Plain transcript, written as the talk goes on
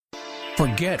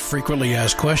Forget frequently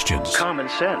asked questions. Common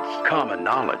sense, common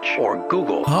knowledge, or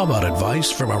Google. How about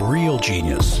advice from a real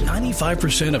genius?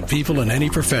 95% of people in any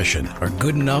profession are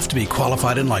good enough to be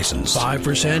qualified and licensed.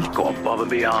 5% go above and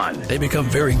beyond. They become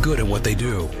very good at what they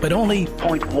do, but only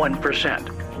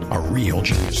 0.1% are real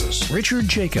geniuses. Richard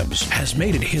Jacobs has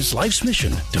made it his life's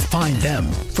mission to find them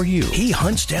for you. He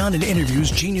hunts down and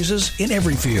interviews geniuses in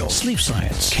every field: sleep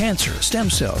science, cancer, stem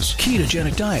cells,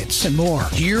 ketogenic diets, and more.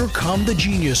 Here come the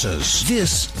geniuses.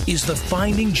 This is the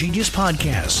Finding Genius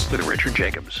Podcast with Richard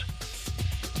Jacobs.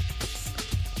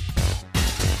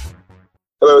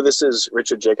 Hello, this is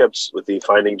Richard Jacobs with the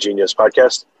Finding Genius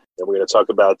Podcast, and we're going to talk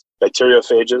about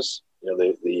bacteriophages,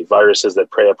 the viruses that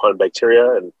prey upon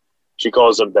bacteria, and she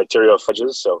calls them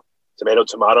bacteriophages, so tomato,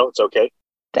 it's okay.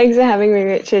 Thanks for having me,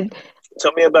 Richard.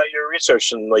 Tell me about your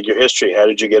research and your history. How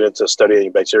did you get into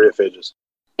studying bacteriophages?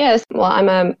 Yes, well, I'm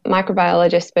a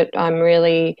microbiologist, but I'm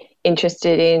really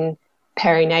interested in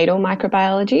perinatal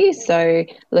microbiology, so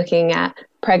looking at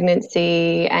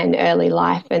pregnancy and early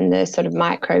life and the sort of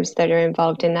microbes that are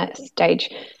involved in that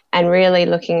stage, and really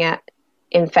looking at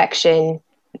infection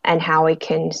and how we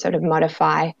can sort of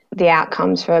modify the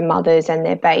outcomes for mothers and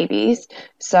their babies.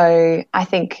 So I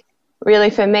think really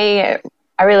for me,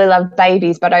 I really love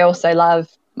babies, but I also love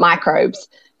microbes.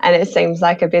 And it seems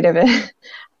like a bit of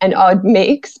an odd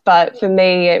mix, but for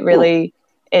me,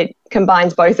 it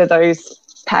combines both of those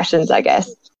passions, I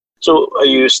guess. So are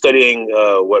you studying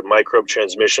what microbe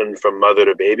transmission from mother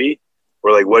to baby?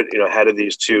 Or how did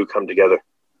these two come together?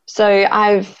 So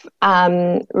I've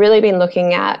really been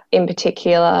looking at, in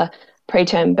particular,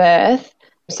 preterm birth.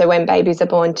 So when babies are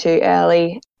born too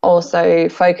early, also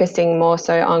focusing more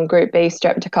so on group B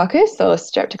streptococcus or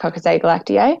Streptococcus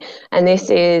agalactiae. And this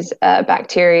is a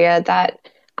bacteria that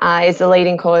is the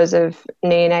leading cause of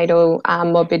neonatal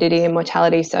morbidity and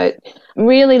mortality. So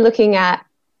really looking at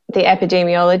the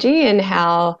epidemiology and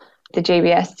how the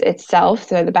GBS itself,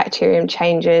 so the bacterium,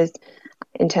 changes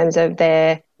in terms of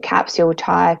their capsule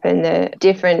type and the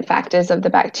different factors of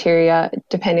the bacteria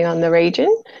depending on the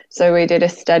region. So we did a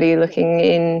study looking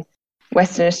in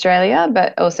Western Australia,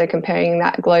 but also comparing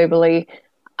that globally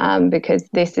because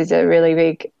this is a really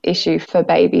big issue for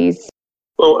babies.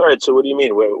 Well, all right. So what do you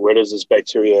mean? Where does this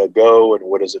bacteria go and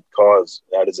what does it cause?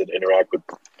 How does it interact with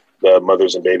the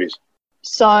mothers and babies?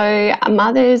 So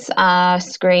mothers are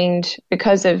screened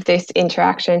because of this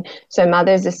interaction. So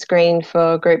mothers are screened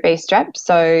for group B strep.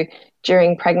 So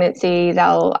during pregnancy,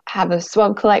 they'll have a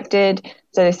swab collected.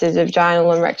 So this is a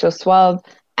vaginal and rectal swab.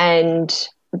 And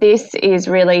this is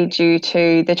really due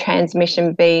to the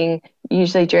transmission being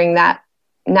usually during that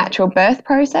natural birth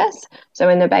process. So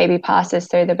when the baby passes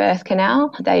through the birth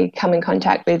canal, they come in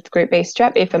contact with group B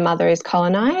strep if a mother is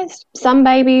colonised. Some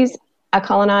babies are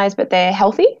colonised, but they're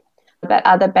healthy. But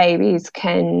other babies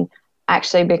can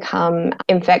actually become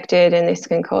infected, and this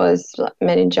can cause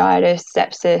meningitis,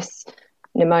 sepsis,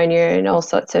 pneumonia, and all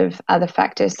sorts of other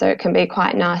factors. So it can be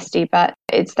quite nasty, but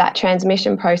it's that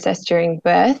transmission process during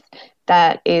birth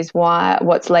that is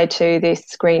what's led to this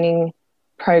screening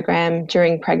program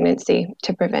during pregnancy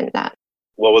to prevent that.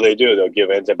 What will they do? They'll give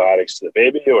antibiotics to the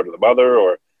baby or to the mother,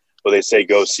 or will they say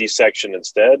go C-section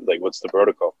instead? What's the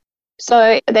protocol?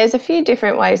 So there's a few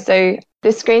different ways. So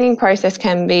the screening process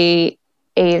can be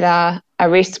either a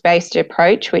risk-based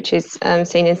approach, which is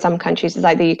seen in some countries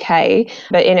like the UK,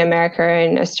 but in America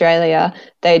and Australia,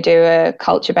 they do a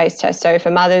culture-based test. So if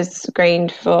a mother's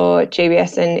screened for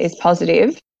GBS and is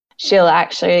positive, she'll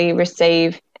actually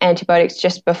receive antibiotics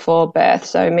just before birth,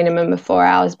 so minimum of 4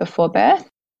 hours before birth.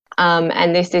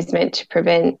 And this is meant to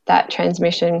prevent that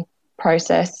transmission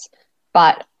process,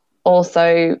 but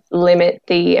also limit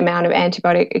the amount of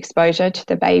antibiotic exposure to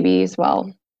the baby as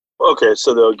well. Okay,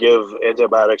 so they'll give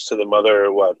antibiotics to the mother,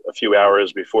 a few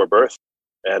hours before birth?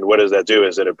 And what does that do?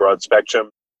 Is it a broad spectrum?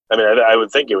 I mean, I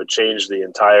would think it would change the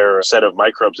entire set of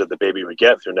microbes that the baby would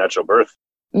get through natural birth.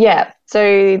 Yeah,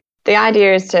 so the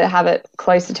idea is to have it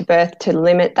closer to birth to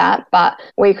limit that, but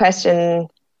we question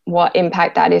what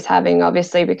impact that is having,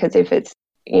 obviously, because if it's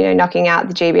knocking out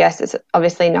the GBS, it's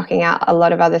obviously knocking out a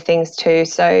lot of other things too.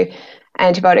 So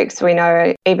antibiotics, we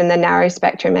know even the narrow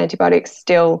spectrum antibiotics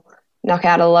still knock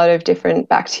out a lot of different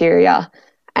bacteria.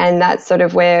 And that's sort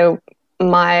of where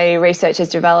my research has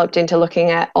developed into looking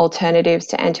at alternatives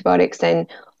to antibiotics and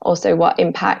also what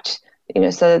impact,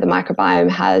 so the microbiome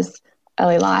has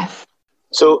early life.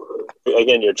 So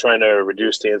again, you're trying to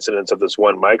reduce the incidence of this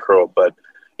one microbe, but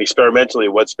experimentally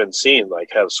what's been seen,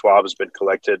 have swabs been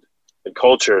collected and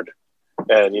cultured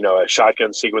and, a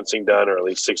shotgun sequencing done, or at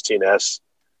least 16S,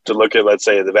 to look at, let's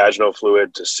say, the vaginal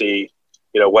fluid to see,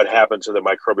 what happened to the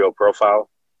microbial profile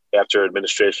after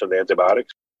administration of the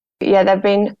antibiotics? Yeah, there have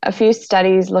been a few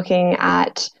studies looking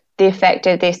at the effect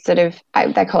of this sort of,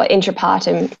 they call it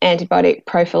intrapartum antibiotic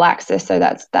prophylaxis. So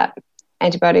that's that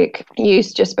antibiotic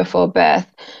use just before birth.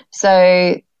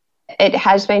 So it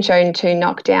has been shown to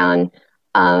knock down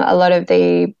a lot of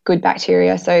the good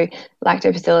bacteria, so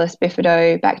Lactobacillus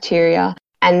bifidobacteria,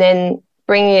 and then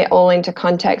bringing it all into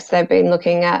context, they've been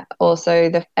looking at also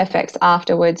the effects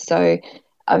afterwards. So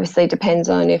obviously depends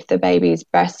on if the baby's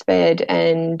breastfed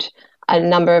and a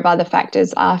number of other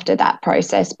factors after that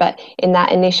process. But in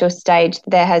that initial stage,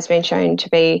 there has been shown to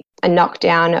be a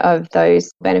knockdown of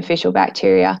those beneficial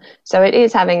bacteria. So it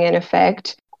is having an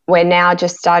effect. We're now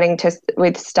just starting to,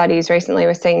 with studies recently,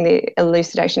 we're seeing the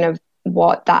elucidation of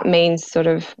what that means sort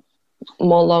of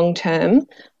more long term.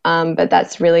 But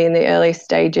that's really in the early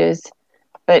stages.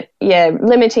 But yeah,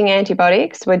 limiting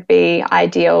antibiotics would be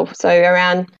ideal. So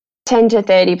around 10 to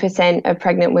 30% of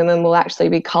pregnant women will actually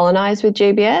be colonised with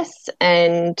GBS,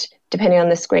 and depending on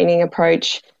the screening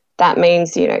approach, that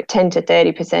means 10 to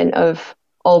 30% of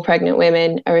all pregnant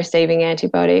women are receiving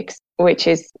antibiotics, which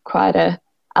is quite a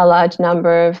large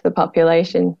number of the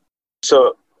population.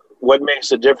 So what makes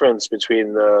the difference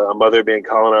between a mother being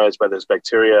colonized by this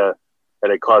bacteria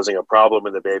and it causing a problem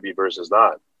in the baby versus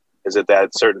not? Is it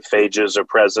that certain phages are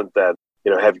present that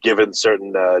have given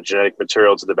certain genetic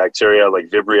material to the bacteria, like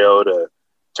Vibrio, to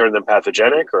turn them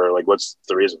pathogenic, or like what's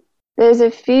the reason? There's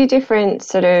a few different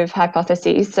sort of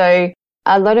hypotheses. So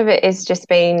a lot of it is just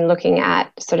been looking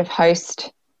at sort of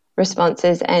host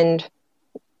responses, and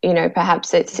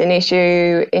perhaps it's an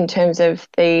issue in terms of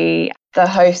the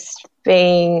host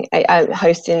being a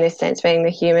host in this sense being the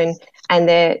human, and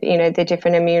the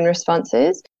different immune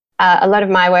responses. A lot of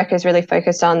my work is really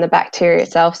focused on the bacteria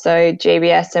itself, so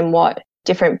GBS and what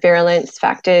different virulence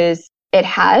factors it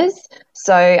has.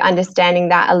 So understanding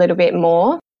that a little bit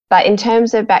more. But in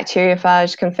terms of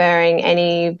bacteriophage conferring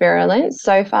any virulence,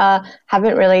 so far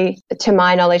haven't really, to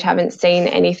my knowledge, haven't seen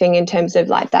anything in terms of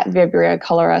like that Vibrio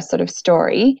cholera sort of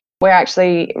story. We're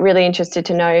actually really interested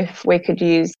to know if we could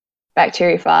use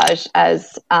bacteriophage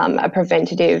as a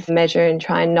preventative measure and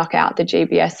try and knock out the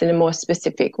GBS in a more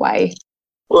specific way.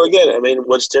 Well, again, I mean,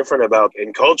 what's different about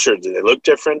in culture? Do they look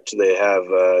different? Do they have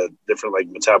different like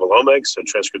metabolomics or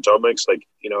transcriptomics? Like,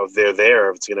 if they're there,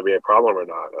 if it's going to be a problem or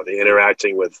not. Are they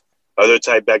interacting with other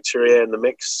type bacteria in the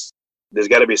mix? There's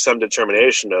got to be some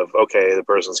determination of, okay, the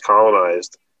person's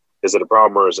colonized. Is it a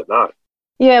problem or is it not?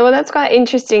 Yeah, well, that's quite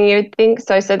interesting. You'd think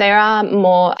so. So there are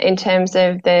more in terms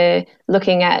of the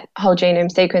looking at whole genome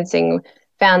sequencing,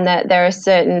 found that there are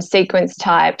certain sequence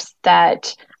types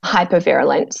that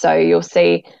hypervirulent. So you'll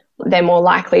see they're more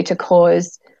likely to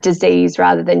cause disease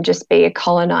rather than just be a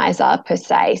colonizer per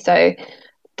se. So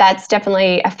that's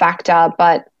definitely a factor.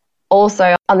 But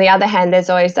also, on the other hand, there's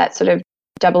always that sort of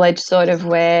double-edged sword of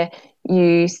where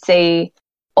you see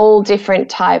all different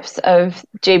types of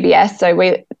GBS. So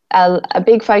a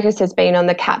big focus has been on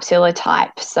the capsular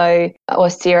type, or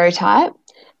serotype,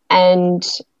 and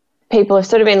people have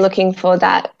sort of been looking for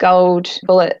that gold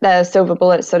bullet, the silver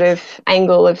bullet sort of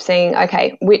angle of seeing,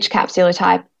 okay, which capsular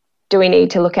type do we need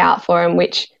to look out for and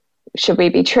which should we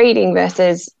be treating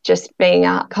versus just being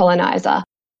a colonizer.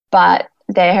 But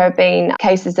there have been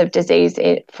cases of disease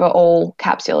for all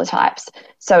capsular types.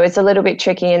 So it's a little bit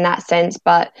tricky in that sense,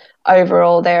 but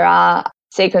overall there are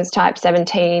sequence type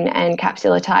 17 and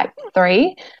capsular type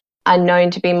 3 are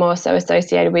known to be more so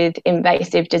associated with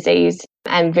invasive disease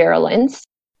and virulence.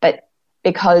 But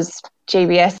because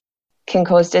GBS can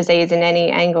cause disease in any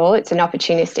angle, it's an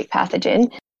opportunistic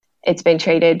pathogen. It's been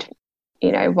treated,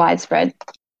 widespread.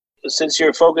 Since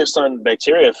you're focused on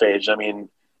bacteriophage, I mean,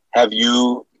 have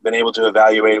you been able to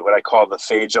evaluate what I call the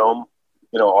phagome,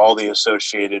 all the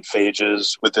associated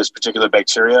phages with this particular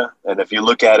bacteria? And if you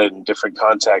look at it in different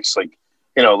contexts, like,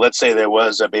 let's say there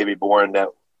was a baby born that,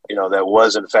 that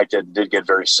was infected, did get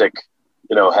very sick.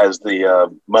 Has the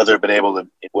mother been able to,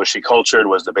 was she cultured?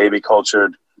 Was the baby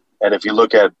cultured? And if you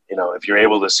look at, if you're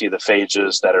able to see the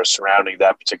phages that are surrounding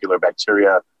that particular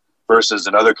bacteria versus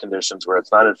in other conditions where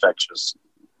it's not infectious,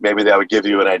 maybe that would give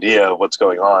you an idea of what's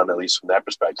going on, at least from that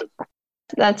perspective.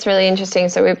 That's really interesting.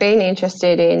 So we've been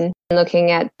interested in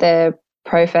looking at the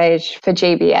prophage for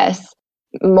GBS.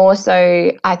 More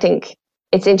so, I think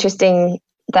it's interesting,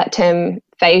 that term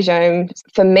phagome.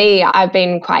 For me, I've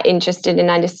been quite interested in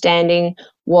understanding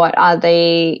what are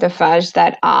the phage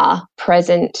that are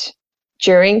present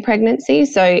during pregnancy.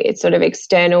 So it's sort of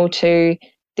external to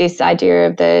this idea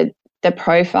of the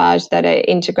prophage that are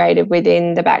integrated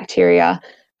within the bacteria,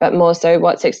 but more so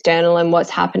what's external and what's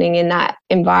happening in that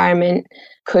environment.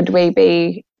 Could we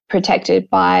be protected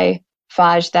by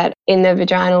phage that in the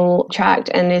vaginal tract,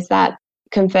 and is that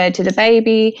conferred to the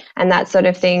baby and that sort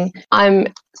of thing. I'm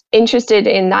interested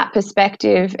in that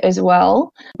perspective as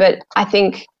well, but I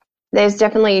think there's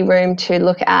definitely room to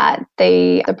look at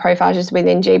the prophages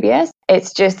within GBS.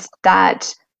 It's just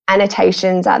that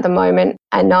annotations at the moment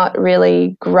are not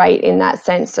really great in that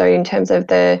sense. So in terms of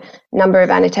the number of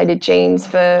annotated genes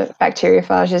for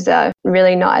bacteriophages are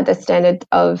really not at the standard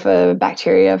of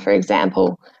bacteria, for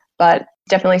example, but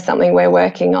definitely something we're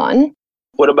working on.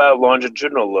 What about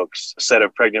longitudinal looks? A set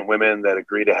of pregnant women that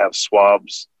agree to have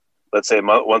swabs, let's say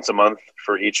once a month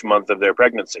for each month of their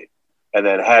pregnancy. And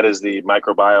then how does the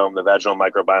microbiome, the vaginal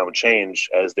microbiome change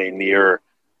as they near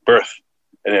birth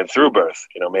and then through birth,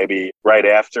 maybe right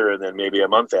after and then maybe a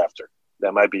month after.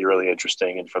 That might be really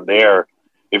interesting. And from there,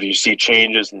 if you see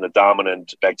changes in the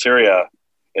dominant bacteria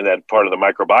in that part of the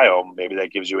microbiome, maybe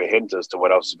that gives you a hint as to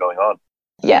what else is going on.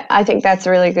 Yeah, I think that's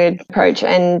a really good approach.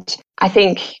 And I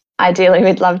think ideally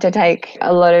we'd love to take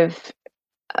a lot of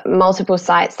multiple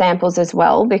site samples as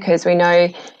well, because we know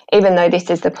even though this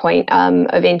is the point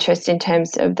of interest in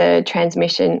terms of the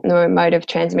transmission, the mode of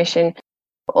transmission,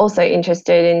 we're also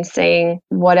interested in seeing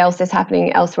what else is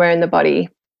happening elsewhere in the body.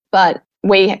 But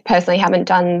we personally haven't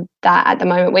done that at the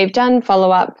moment. We've done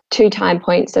follow-up 2 time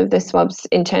points of the swabs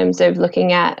in terms of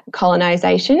looking at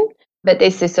colonization, but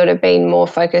this has sort of been more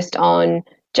focused on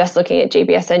just looking at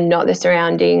GBS and not the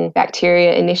surrounding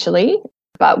bacteria initially.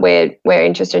 But we're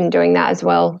interested in doing that as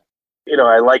well.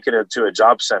 I liken it to a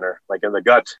job center. Like in the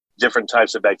gut, different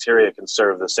types of bacteria can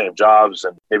serve the same jobs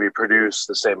and maybe produce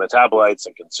the same metabolites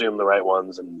and consume the right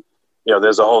ones. And,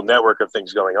 there's a whole network of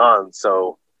things going on.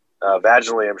 So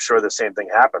vaginally, I'm sure the same thing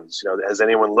happens. Has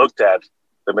anyone looked at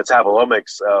the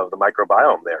metabolomics of the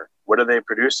microbiome there? What are they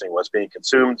producing? What's being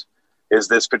consumed? Is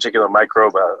this particular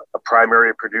microbe a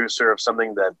primary producer of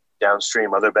something that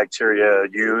downstream other bacteria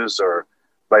use, or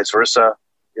vice versa?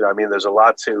 There's a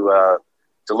lot to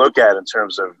look at in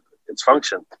terms of its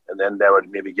function, and then that would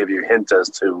maybe give you a hint as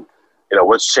to,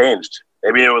 what's changed.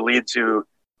 Maybe it would lead to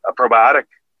a probiotic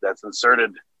that's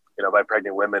inserted, by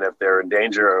pregnant women if they're in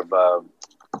danger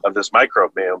of this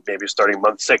microbe. Maybe starting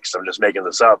month 6. I'm just making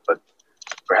this up, but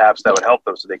perhaps that would help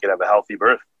them so they could have a healthy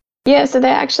birth. Yeah, so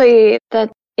that's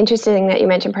interesting that you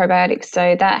mentioned probiotics.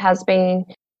 So that has been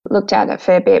looked at a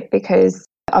fair bit, because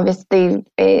obviously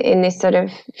in this sort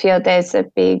of field there's a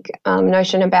big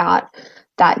notion about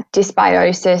that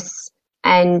dysbiosis,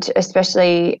 and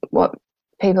especially what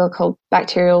people call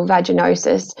bacterial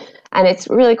vaginosis. And it's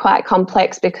really quite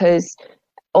complex, because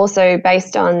also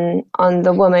based on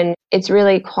the woman, it's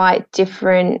really quite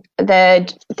different.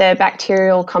 The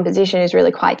bacterial composition is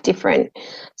really quite different.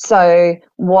 So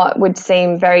what would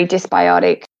seem very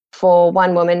dysbiotic for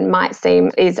one woman might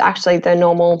seem is actually the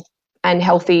normal and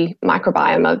healthy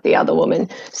microbiome of the other woman.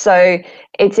 So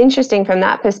it's interesting from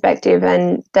that perspective.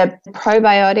 And the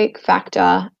probiotic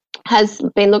factor has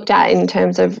been looked at in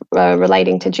terms of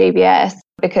relating to GBS,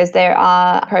 because there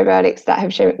are probiotics that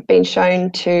have been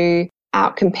shown to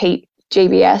outcompete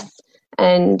GBS.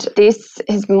 And this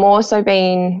has more so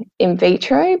been in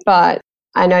vitro, but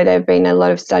I know there have been a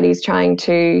lot of studies trying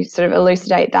to sort of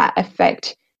elucidate that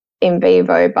effect in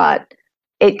vivo, but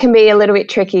it can be a little bit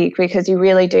tricky, because you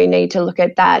really do need to look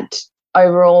at that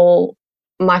overall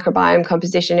microbiome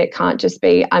composition. It can't just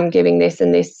be, I'm giving this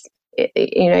and this,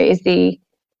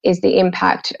 is the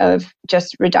impact of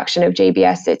just reduction of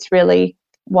GBS. It's really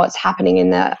what's happening in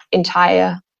the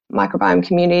entire microbiome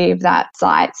community of that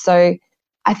site. So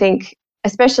I think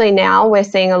especially now we're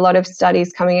seeing a lot of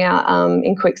studies coming out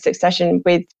in quick succession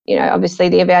with, obviously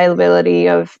the availability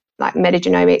of like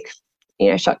metagenomics,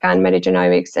 shotgun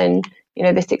metagenomics and,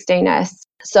 the 16S.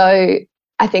 So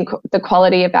I think the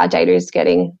quality of our data is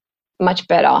getting much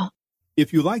better.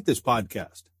 If you like this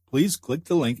podcast, please click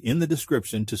the link in the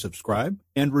description to subscribe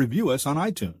and review us on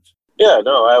iTunes. Yeah,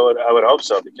 no, I would hope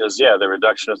so, because the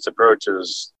reductionist approach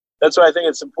is, that's why I think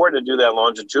it's important to do that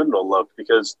longitudinal look,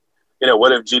 because,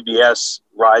 what if GBS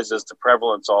rises to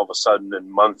prevalence all of a sudden in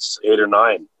months 8 or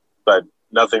 9, but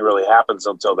nothing really happens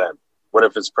until then? What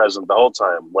if it's present the whole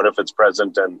time? What if it's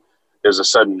present and there's a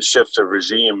sudden shift of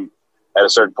regime at a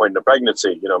certain point in the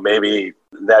pregnancy? Maybe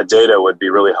that data would be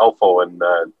really helpful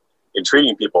in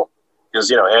treating people,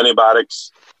 because,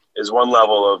 antibiotics is one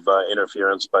level of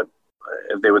interference, but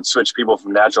if they would switch people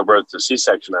from natural birth to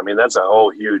C-section, that's a whole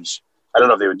huge, I don't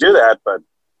know if they would do that, but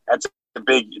that's a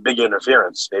big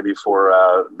interference, maybe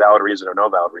for valid reason or no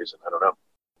valid reason. I don't know.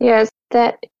 Yes,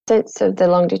 that sense of the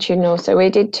longitudinal. So we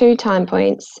did 2 time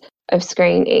points of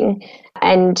screening,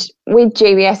 and with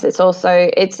GBS,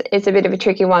 it's a bit of a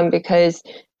tricky one, because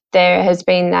there has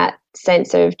been that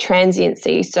sense of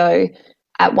transiency. So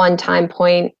at one time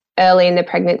point, early in the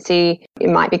pregnancy, it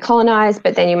might be colonized,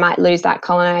 but then you might lose that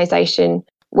colonization.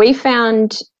 We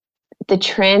found the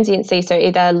transiency, so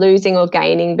either losing or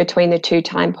gaining between the two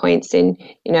time points in,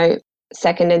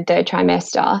 second and third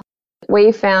trimester.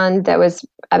 We found there was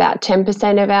about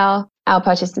 10% of our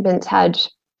participants had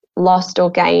lost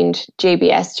or gained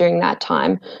GBS during that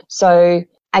time. So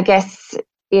I guess,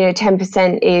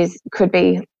 10% could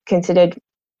be considered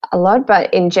a lot,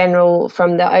 but in general,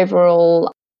 from the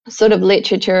overall sort of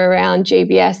literature around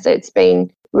GBS, it's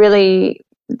been really,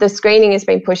 the screening has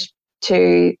been pushed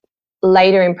to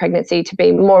later in pregnancy to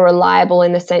be more reliable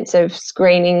in the sense of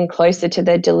screening closer to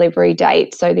the delivery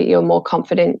date so that you're more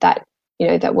confident that,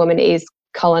 that woman is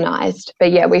colonized.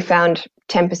 But yeah, we found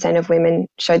 10% of women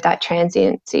showed that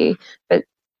transiency, but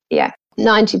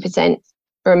 90%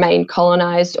 remain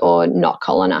colonized or not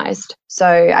colonized.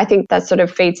 So I think that sort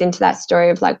of feeds into that story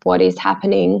of like what is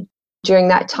happening during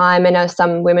that time, and are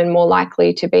some women more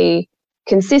likely to be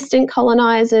consistent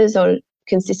colonizers or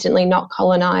consistently not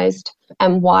colonized,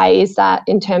 and why is that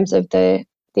in terms of the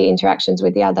interactions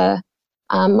with the other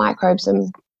microbes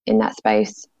in that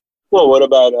space? Well, what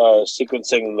about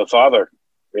sequencing the father?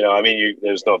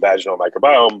 There's no vaginal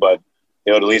microbiome, but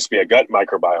at least be a gut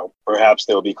microbiome. Perhaps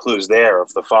there'll be clues there.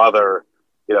 If the father,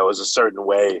 is a certain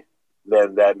way,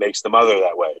 then that makes the mother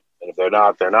that way. And if they're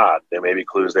not, they're not. There may be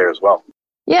clues there as well.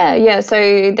 Yeah.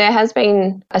 So there has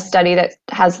been a study that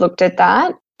has looked at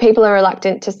that. People are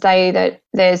reluctant to say that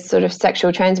there's sort of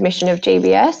sexual transmission of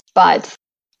GBS, but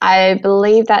I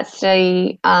believe that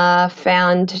study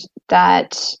found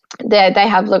that they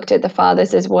have looked at the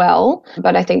fathers as well,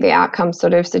 but I think the outcome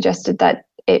sort of suggested that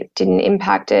it didn't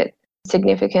impact it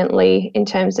significantly in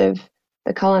terms of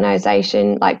the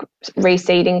colonization, like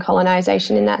reseeding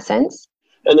colonization in that sense.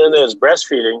 And then there's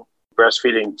breastfeeding.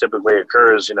 Breastfeeding typically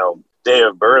occurs, day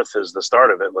of birth is the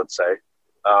start of it, let's say.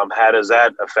 How does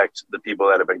that affect the people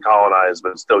that have been colonized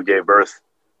but still gave birth,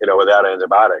 without an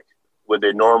antibiotic? Would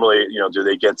they normally, do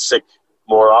they get sick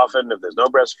more often if there's no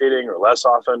breastfeeding or less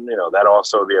often? That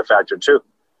also would be a factor too.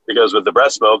 Because with the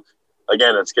breast milk,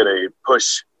 again, it's going to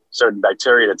push certain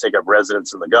bacteria to take up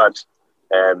residence in the gut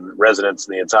and residence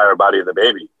in the entire body of the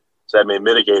baby. So that may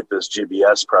mitigate this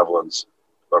GBS prevalence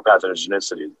or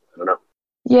pathogenicity. I don't know.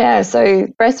 Yeah, so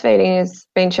breastfeeding has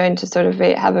been shown to sort of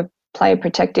play a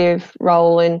protective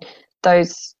role, and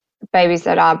those babies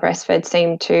that are breastfed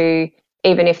seem to,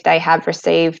 even if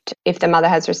the mother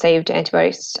has received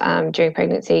antibiotics during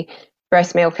pregnancy,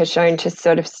 breast milk has shown to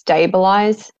sort of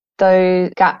stabilize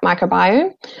the gut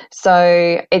microbiome.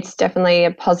 So it's definitely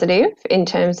a positive in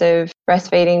terms of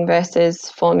breastfeeding versus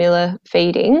formula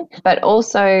feeding. But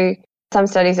also some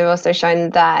studies have also shown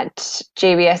that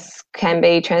GBS can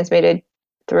be transmitted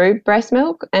through breast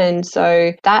milk, and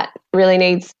so that really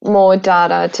needs more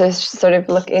data to sort of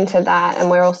look into that. And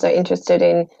we're also interested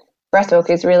in breast milk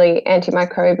is really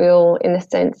antimicrobial in the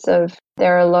sense of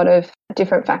there are a lot of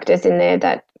different factors in there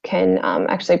that can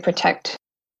actually protect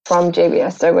from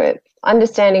GBS. So we're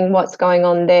understanding what's going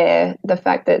on there. The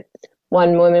fact that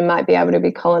one woman might be able to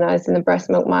be colonized in the breast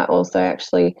milk might also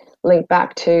actually link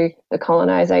back to the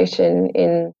colonization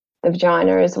in the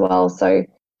vagina as well. So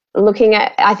looking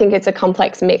at, I think it's a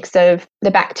complex mix of the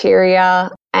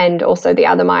bacteria and also the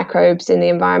other microbes in the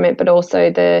environment, but also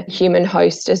the human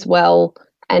host as well,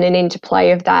 and an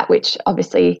interplay of that, which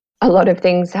obviously a lot of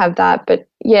things have that. But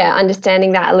yeah,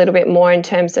 understanding that a little bit more in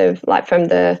terms of like from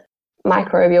the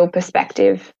microbial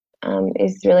perspective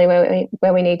is really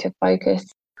where we need to focus.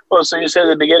 Well, so you said at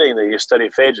the beginning that you study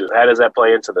phages. How does that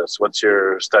play into this? What's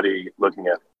your study looking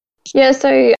at? Yeah,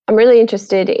 so I'm really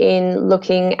interested in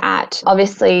looking at,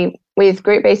 obviously, with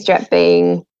group B strep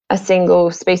being a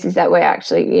single species that we're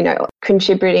actually,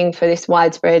 contributing for this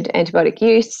widespread antibiotic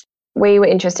use, we were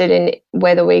interested in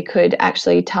whether we could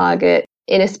actually target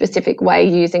in a specific way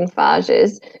using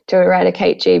phages to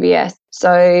eradicate GBS.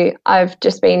 So I've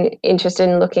just been interested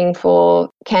in looking for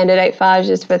candidate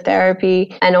phages for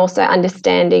therapy and also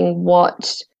understanding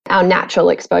what our natural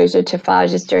exposure to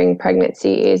phages during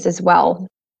pregnancy is as well.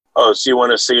 Oh, so you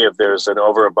want to see if there's an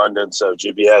overabundance of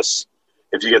GBS.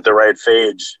 If you get the right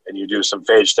phage and you do some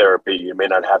phage therapy, you may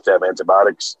not have to have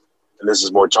antibiotics. And this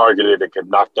is more targeted. It could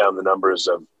knock down the numbers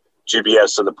of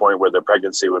GBS to the point where the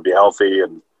pregnancy would be healthy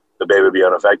and the baby would be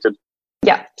unaffected.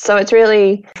 Yeah, so it's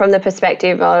really from the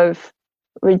perspective of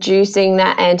reducing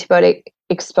that antibiotic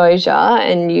exposure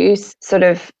and use, sort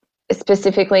of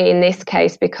specifically in this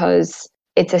case because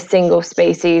it's a single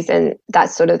species and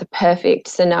that's sort of the perfect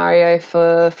scenario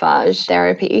for phage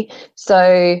therapy.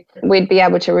 So we'd be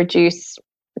able to reduce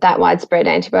that widespread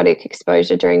antibiotic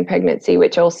exposure during pregnancy,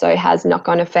 which also has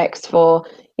knock-on effects for,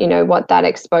 what that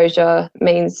exposure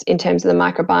means in terms of the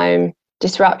microbiome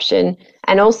disruption,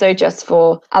 and also just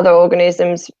for other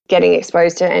organisms getting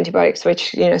exposed to antibiotics,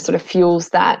 which, sort of fuels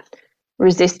that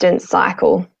resistance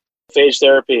cycle. Phage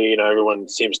therapy, everyone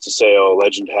seems to say,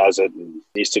 legend has it. In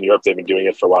Eastern Europe, they've been doing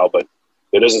it for a while, but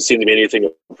there doesn't seem to be anything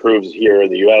approved here in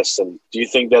the US. And do you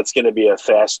think that's going to be a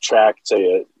fast track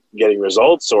to getting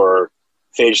results, or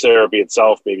phage therapy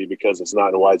itself, maybe because it's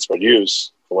not in widespread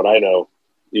use, from what I know,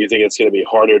 do you think it's going to be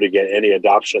harder to get any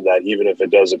adoption of that, even if it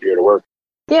does appear to work?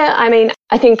 Yeah,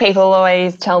 I think people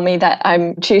always tell me that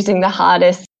I'm choosing the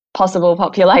hardest possible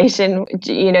population,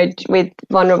 with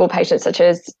vulnerable patients such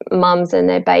as mums and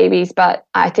their babies. But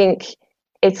I think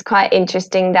it's quite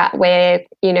interesting that we're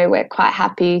quite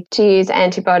happy to use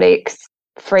antibiotics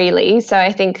freely. So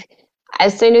I think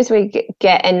as soon as we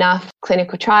get enough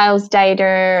clinical trials data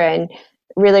and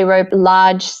really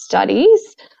large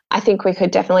studies, I think we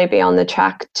could definitely be on the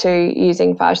track to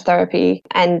using phage therapy,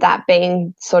 and that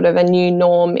being sort of a new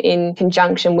norm in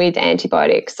conjunction with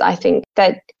antibiotics. I think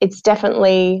that it's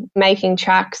definitely making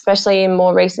track, especially in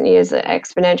more recent years,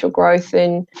 exponential growth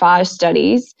in phage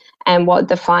studies and what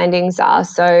the findings are.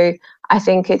 So I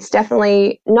think it's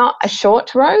definitely not a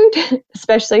short road,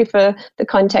 especially for the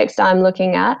context I'm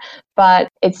looking at, but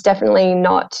it's definitely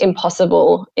not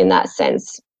impossible in that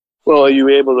sense. Well, are you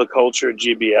able to culture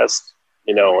GBS,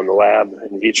 in the lab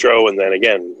in vitro, and then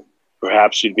again,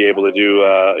 perhaps you'd be able to do,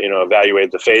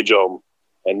 evaluate the phagome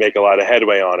and make a lot of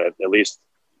headway on it, at least,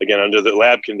 again, under the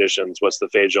lab conditions, what's the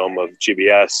phagome of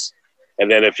GBS?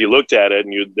 And then if you looked at it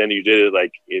and you did it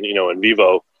like, in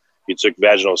vivo, you took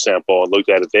vaginal sample and looked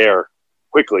at it there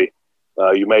quickly,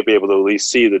 you might be able to at least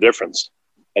see the difference.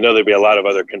 I know there'd be a lot of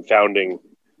other confounding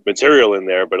material in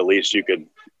there, but at least you could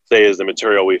say is the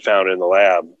material we found in the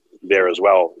lab there as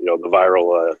well, the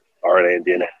viral RNA and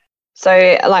DNA. So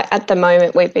at the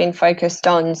moment, we've been focused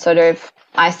on sort of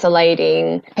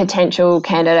isolating potential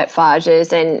candidate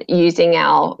phages and using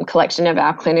our collection of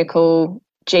our clinical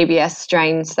GBS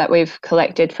strains that we've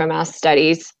collected from our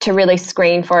studies to really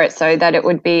screen for it so that it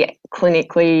would be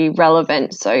clinically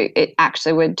relevant. So it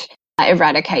actually would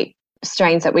eradicate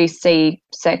strains that we see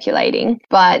circulating.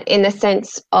 But in the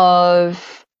sense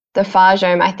of the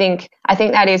phagome, I think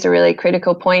that is a really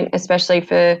critical point, especially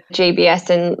for GBS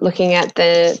and looking at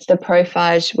the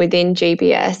prophage within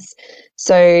GBS.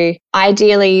 So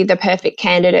ideally, the perfect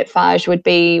candidate phage would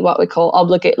be what we call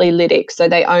obligately lytic. So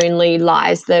they only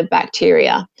lyse the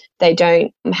bacteria. They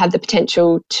don't have the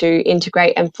potential to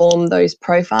integrate and form those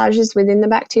prophages within the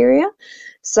bacteria.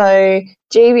 So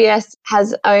GBS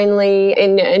has only,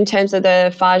 in terms of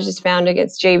the phages found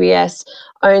against GBS,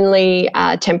 only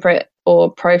temperate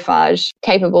or prophage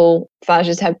capable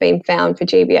phages have been found for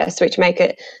GBS, which make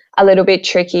it a little bit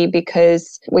tricky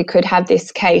because we could have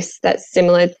this case that's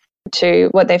similar to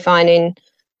what they find in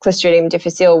Clostridium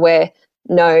difficile, where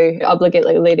no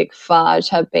obligately lytic phage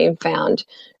have been found.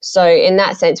 So in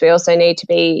that sense, we also need to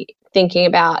be thinking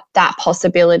about that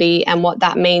possibility and what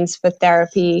that means for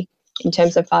therapy in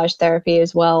terms of phage therapy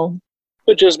as well.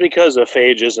 But just because a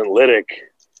phage isn't lytic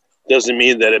doesn't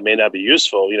mean that it may not be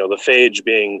useful. The phage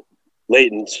being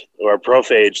latent or a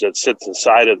prophage that sits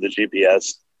inside of the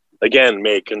GBS, again,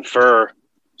 may confer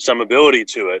some ability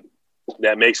to it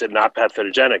that makes it not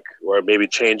pathogenic, or maybe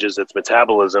changes its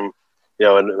metabolism,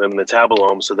 and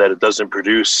metabolome so that it doesn't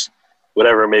produce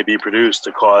whatever may be produced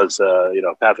to cause,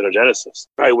 pathogenesis.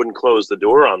 I wouldn't close the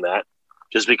door on that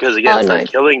just because, again, it's not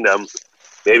killing them.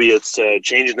 Maybe it's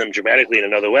changing them dramatically in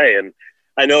another way. And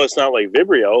I know it's not like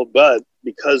Vibrio, but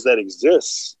because that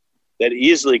exists, that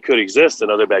easily could exist in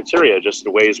other bacteria, just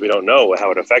in ways we don't know how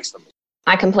it affects them.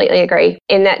 I completely agree.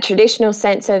 In that traditional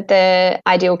sense of the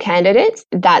ideal candidates,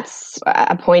 that's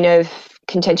a point of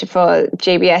contention for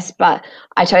GBS, but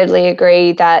I totally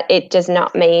agree that it does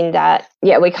not mean that,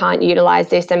 we can't utilize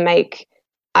this and make,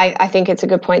 I think it's a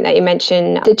good point that you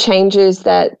mentioned, the changes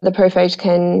that the prophage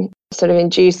can sort of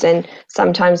induce. And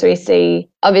sometimes we see,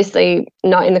 obviously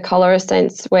not in the cholera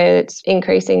sense where it's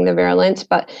increasing the virulence,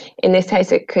 but in this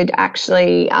case it could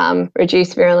actually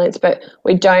reduce virulence, but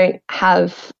we don't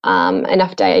have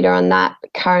enough data on that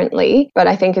currently. But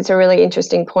I think it's a really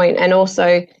interesting point. And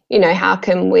also, how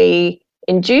can we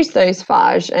induce those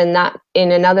phage? And that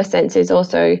in another sense is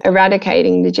also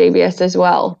eradicating the GBS as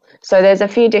well. So there's a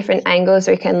few different angles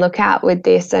we can look at with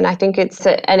this. And I think it's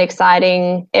an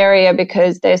exciting area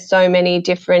because there's so many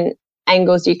different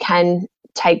angles you can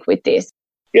take with this.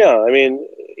 Yeah, I mean,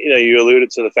 you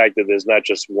alluded to the fact that there's not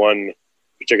just one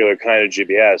particular kind of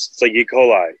GBS. It's like E.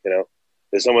 coli,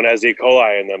 If someone has E.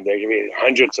 coli in them, there can be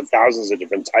hundreds of thousands of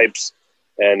different types,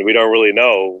 and we don't really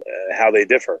know how they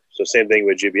differ. So same thing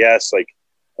with GBS, like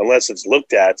unless it's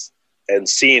looked at and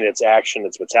seen its action,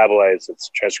 its metabolites,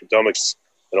 its transcriptomics,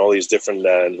 and all these different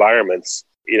environments,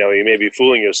 you may be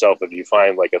fooling yourself if you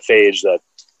find like a phage that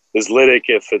is lytic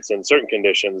if it's in certain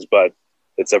conditions, but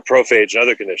it's a prophage in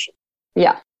other conditions.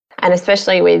 Yeah. And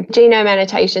especially with genome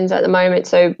annotations at the moment.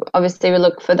 So obviously we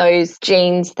look for those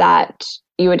genes that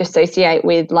you would associate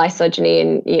with lysogeny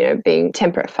and, being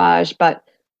temperate phage. But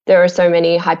there are so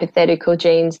many hypothetical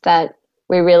genes that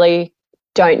we really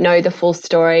don't know the full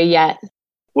story yet.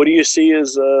 What do you see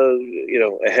as,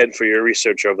 ahead for your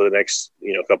research over the next,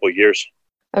 couple of years?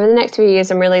 Over the next few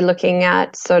years, I'm really looking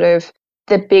at sort of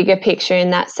the bigger picture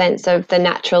in that sense of the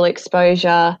natural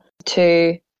exposure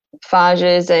to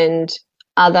phages and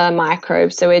other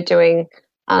microbes. So we're doing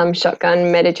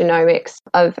shotgun metagenomics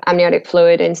of amniotic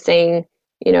fluid and seeing,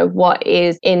 what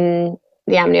is in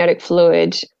the amniotic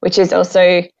fluid, which is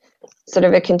also sort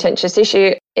of a contentious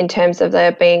issue in terms of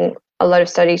there being a lot of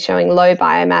studies showing low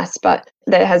biomass, but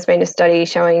there has been a study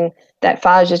showing that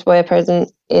phages were present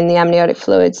in the amniotic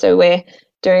fluid. So we're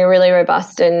doing a really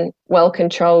robust and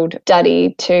well-controlled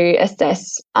study to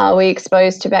assess, are we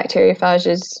exposed to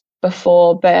bacteriophages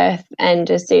before birth, and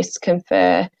does this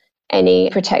confer any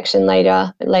protection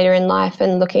later in life,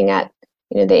 and looking at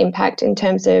the impact in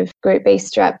terms of group B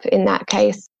strep in that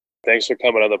case. Thanks for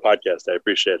coming on the podcast. I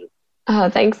appreciate it.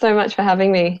 Thanks so much for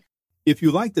having me. If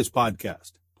you like this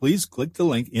podcast, please click the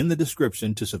link in the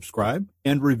description to subscribe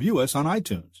and review us on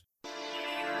iTunes.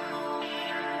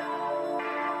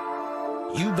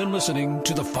 You've been listening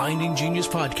to the Finding Genius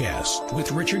podcast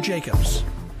with Richard Jacobs.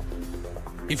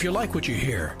 If you like what you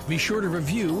hear, be sure to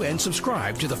review and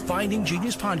subscribe to the Finding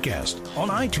Genius podcast on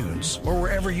iTunes or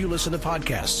wherever you listen to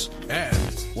podcasts.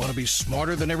 And want to be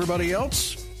smarter than everybody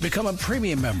else? Become a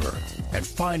premium member at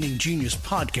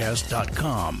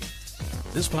findinggeniuspodcast.com.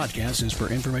 This podcast is for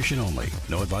information only.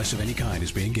 No advice of any kind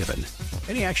is being given.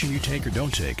 Any action you take or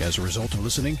don't take as a result of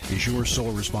listening is your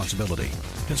sole responsibility.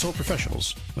 Consult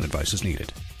professionals when advice is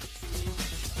needed.